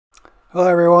Hello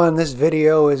everyone, this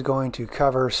video is going to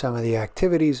cover some of the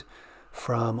activities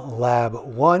from Lab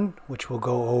 1, which we'll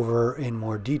go over in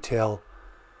more detail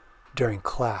during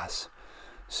class.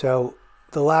 So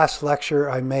the last lecture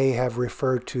I may have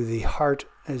referred to the heart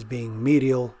as being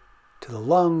medial to the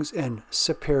lungs and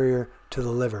superior to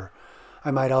the liver.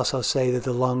 I might also say that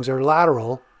the lungs are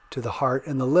lateral to the heart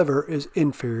and the liver is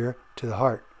inferior to the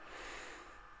heart.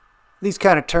 These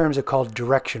kind of terms are called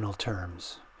directional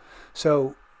terms.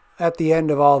 So at the end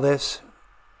of all this,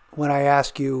 when I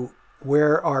ask you,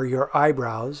 where are your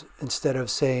eyebrows, instead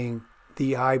of saying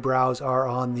the eyebrows are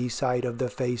on the side of the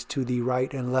face to the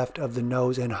right and left of the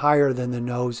nose and higher than the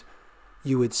nose,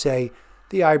 you would say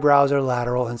the eyebrows are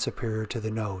lateral and superior to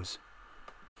the nose.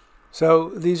 So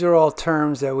these are all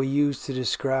terms that we use to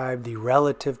describe the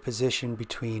relative position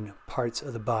between parts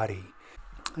of the body.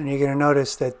 And you're going to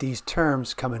notice that these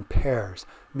terms come in pairs: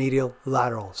 medial,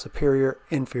 lateral, superior,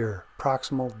 inferior,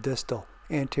 proximal, distal,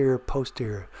 anterior,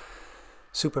 posterior,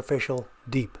 superficial,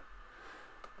 deep.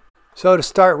 So to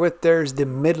start with, there's the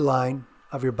midline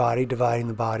of your body, dividing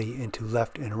the body into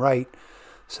left and right.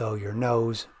 So your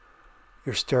nose,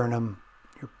 your sternum,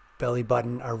 your belly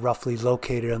button are roughly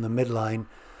located on the midline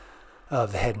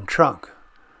of the head and trunk.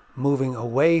 Moving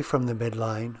away from the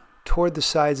midline toward the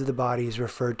sides of the body is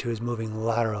referred to as moving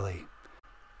laterally.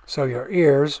 So your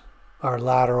ears are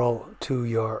lateral to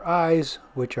your eyes,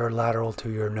 which are lateral to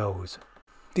your nose.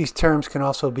 These terms can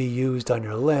also be used on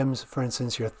your limbs. For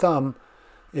instance, your thumb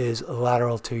is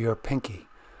lateral to your pinky.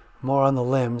 More on the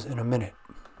limbs in a minute.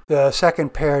 The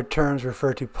second paired terms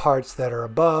refer to parts that are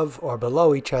above or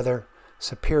below each other,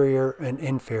 superior and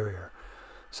inferior.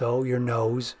 So your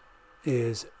nose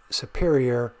is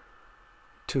superior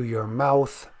to your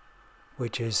mouth,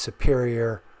 which is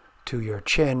superior to your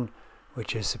chin,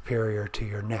 which is superior to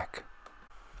your neck.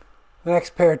 The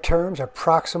next pair of terms are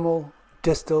proximal,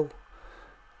 distal,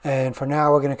 and for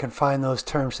now we're going to confine those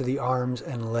terms to the arms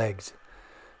and legs.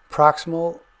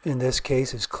 Proximal, in this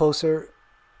case, is closer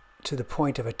to the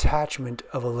point of attachment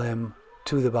of a limb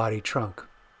to the body trunk.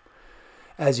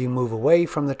 As you move away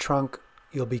from the trunk,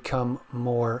 you'll become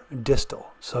more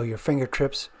distal. So your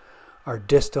fingertips are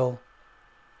distal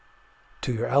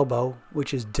to your elbow,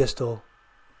 which is distal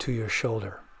to your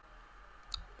shoulder.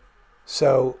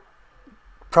 So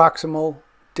proximal,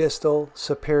 distal,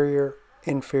 superior,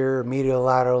 inferior, medial,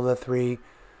 lateral, the three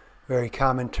very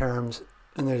common terms,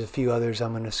 and there's a few others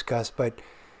I'm going to discuss, but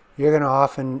you're going to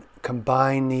often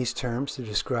combine these terms to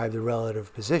describe the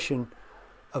relative position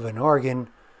of an organ,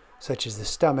 such as the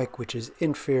stomach, which is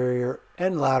inferior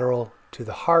and lateral to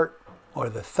the heart, or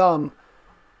the thumb,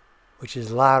 which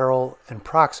is lateral and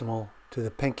proximal to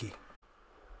the pinky.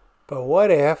 But what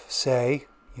if, say,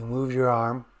 you moved your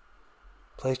arm,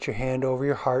 placed your hand over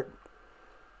your heart?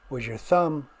 Would your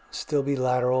thumb still be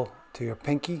lateral to your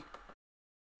pinky?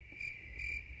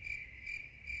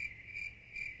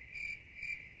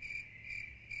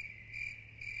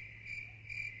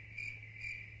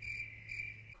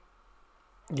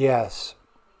 Yes.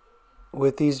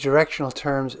 With these directional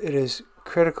terms, it is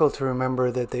critical to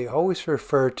remember that they always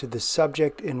refer to the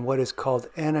subject in what is called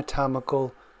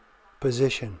anatomical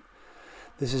position.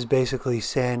 This is basically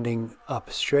standing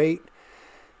up straight,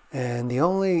 and the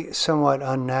only somewhat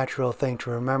unnatural thing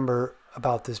to remember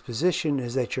about this position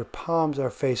is that your palms are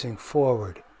facing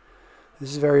forward. This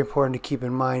is very important to keep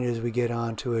in mind as we get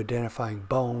on to identifying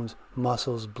bones,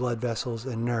 muscles, blood vessels,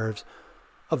 and nerves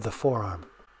of the forearm.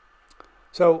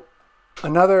 So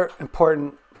another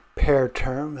important paired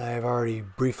term I have already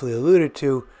briefly alluded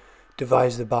to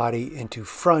divides the body into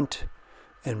front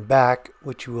and back,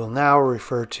 which we will now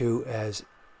refer to as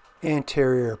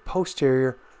anterior,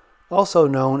 posterior, also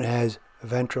known as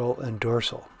ventral and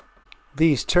dorsal.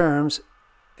 These terms,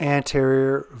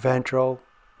 anterior, ventral,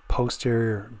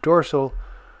 posterior, dorsal,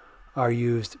 are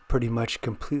used pretty much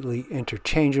completely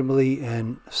interchangeably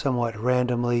and somewhat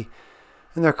randomly,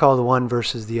 and they're called one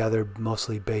versus the other,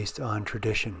 mostly based on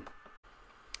tradition.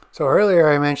 So earlier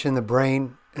I mentioned the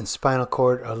brain and spinal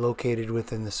cord are located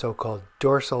within the so-called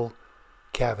dorsal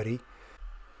cavity.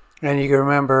 And you can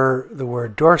remember the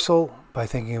word dorsal by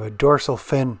thinking of a dorsal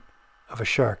fin of a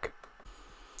shark.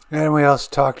 And we also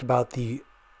talked about the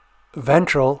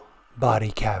ventral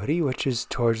body cavity, which is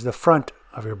towards the front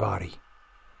of your body.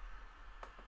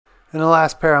 And the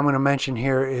last pair I'm going to mention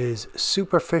here is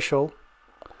superficial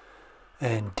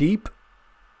and deep,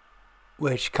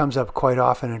 which comes up quite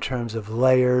often in terms of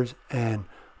layers and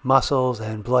muscles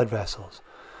and blood vessels.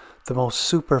 The most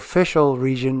superficial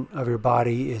region of your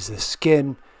body is the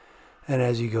skin, and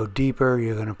as you go deeper,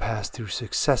 you're going to pass through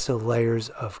successive layers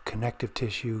of connective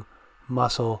tissue,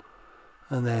 muscle,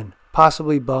 and then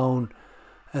possibly bone,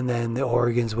 and then the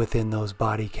organs within those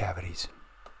body cavities.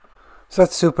 So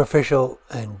that's superficial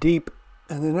and deep.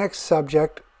 And the next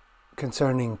subject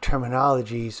concerning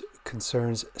terminologies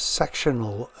concerns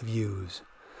sectional views.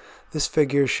 This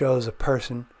figure shows a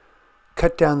person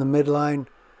cut down the midline,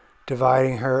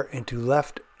 dividing her into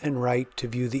left and right to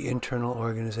view the internal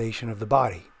organization of the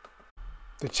body.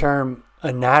 The term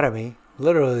anatomy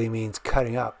literally means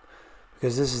cutting up,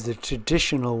 because this is the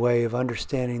traditional way of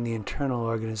understanding the internal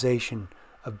organization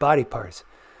of body parts.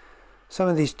 Some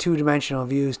of these two-dimensional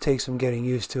views take some getting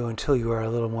used to until you are a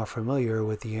little more familiar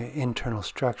with the internal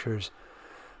structures.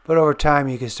 But over time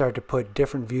you can start to put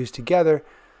different views together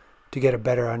to get a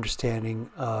better understanding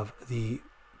of the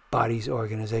body's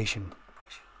organization.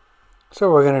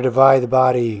 So we're going to divide the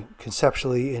body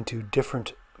conceptually into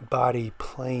different body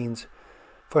planes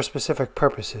for specific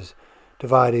purposes,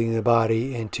 dividing the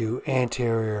body into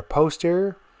anterior,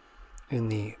 posterior, in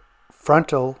the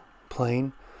frontal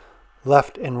plane,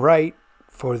 left and right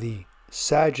for the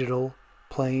sagittal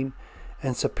plane,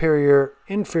 and superior,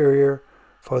 inferior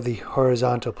for the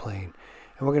horizontal plane.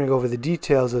 And we're going to go over the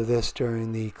details of this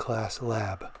during the class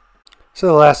lab. So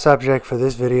the last subject for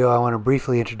this video I want to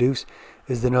briefly introduce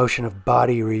is the notion of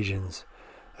body regions.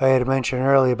 I had mentioned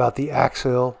earlier about the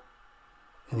axial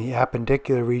and the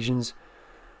appendicular regions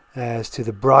as to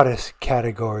the broadest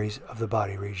categories of the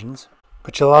body regions.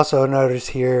 But you'll also notice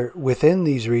here within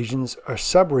these regions are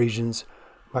subregions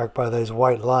marked by those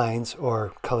white lines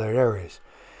or colored areas.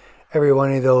 Every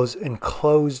one of those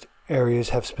enclosed areas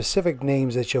have specific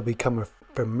names that you'll become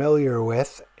familiar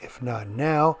with, if not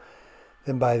now,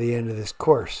 then by the end of this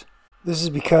course. This is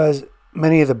because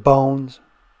many of the bones,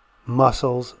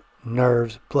 muscles,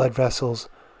 nerves, blood vessels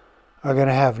are going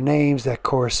to have names that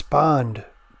correspond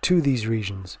to these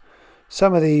regions.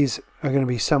 Some of these are going to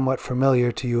be somewhat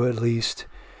familiar to you at least,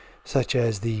 such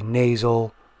as the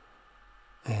nasal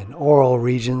and oral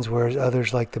regions, whereas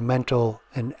others like the mental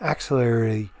and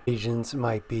axillary regions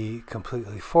might be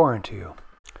completely foreign to you.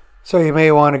 So you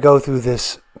may want to go through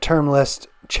this term list,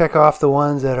 check off the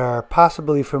ones that are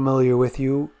possibly familiar with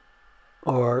you,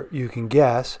 or you can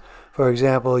guess. For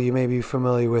example, you may be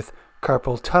familiar with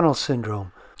carpal tunnel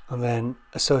syndrome, and then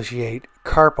associate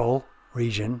carpal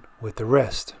region with the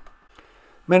wrist.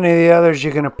 Many of the others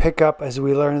you're going to pick up as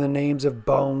we learn the names of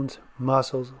bones,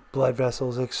 muscles, blood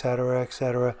vessels, etc.,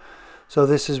 etc. So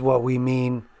this is what we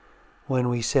mean when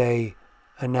we say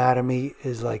anatomy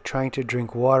is like trying to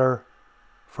drink water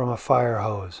from a fire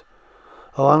hose.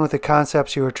 Along with the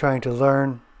concepts you are trying to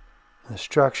learn, the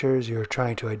structures you are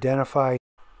trying to identify,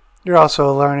 you're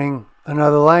also learning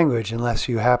another language unless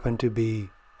you happen to be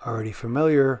already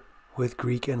familiar with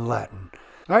Greek and Latin.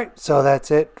 Alright, so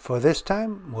that's it for this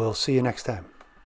time. We'll see you next time.